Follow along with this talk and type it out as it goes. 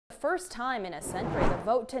first time in a century, the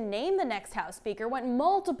vote to name the next House Speaker went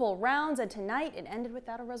multiple rounds, and tonight it ended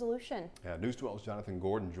without a resolution. Yeah, News 12's Jonathan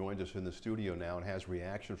Gordon joins us in the studio now and has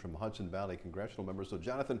reaction from Hudson Valley congressional members. So,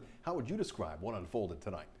 Jonathan, how would you describe what unfolded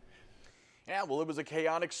tonight? Yeah, well, it was a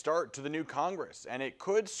chaotic start to the new Congress, and it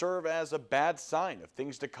could serve as a bad sign of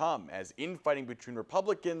things to come as infighting between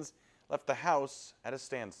Republicans left the House at a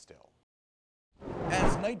standstill.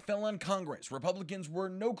 As night fell on Congress, Republicans were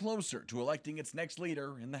no closer to electing its next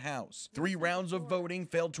leader in the House. 3 rounds of voting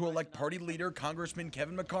failed to elect party leader Congressman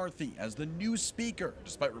Kevin McCarthy as the new Speaker,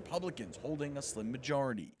 despite Republicans holding a slim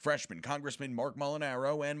majority. Freshman Congressman Mark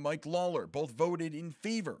Molinaro and Mike Lawler both voted in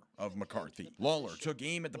favor of McCarthy. Lawler took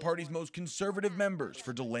aim at the party's most conservative members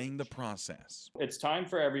for delaying the process. It's time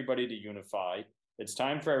for everybody to unify. It's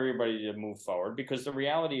time for everybody to move forward, because the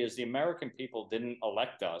reality is the American people didn't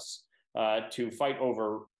elect us to fight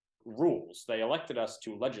over rules. They elected us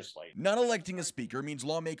to legislate. Not electing a speaker means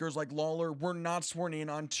lawmakers like Lawler were not sworn in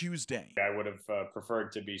on Tuesday. I would have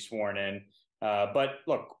preferred to be sworn in. But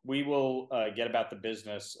look, we will get about the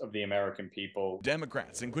business of the American people.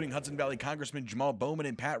 Democrats, including Hudson Valley Congressman Jamal Bowman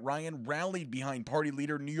and Pat Ryan, rallied behind party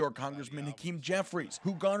leader New York Congressman Hakeem Jeffries,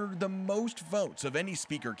 who garnered the most votes of any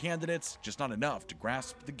speaker candidates, just not enough to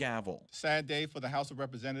grasp the gavel. Sad day for the House of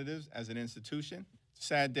Representatives as an institution.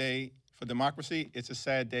 Sad day for democracy. It's a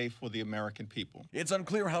sad day for the American people. It's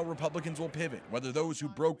unclear how Republicans will pivot, whether those who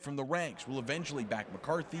broke from the ranks will eventually back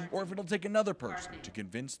McCarthy, or if it'll take another person to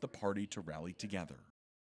convince the party to rally together.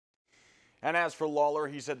 And as for Lawler,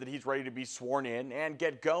 he said that he's ready to be sworn in and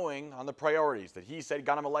get going on the priorities that he said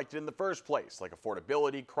got him elected in the first place, like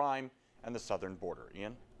affordability, crime, and the southern border.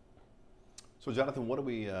 Ian? So, Jonathan, what are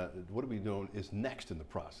we doing is next in the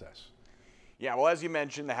process? Yeah, well, as you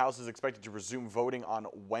mentioned, the House is expected to resume voting on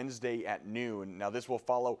Wednesday at noon. Now, this will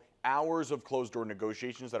follow hours of closed-door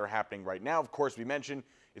negotiations that are happening right now. Of course, we mentioned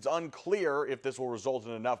it's unclear if this will result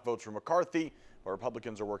in enough votes for McCarthy, but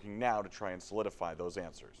Republicans are working now to try and solidify those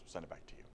answers. Send it back to you.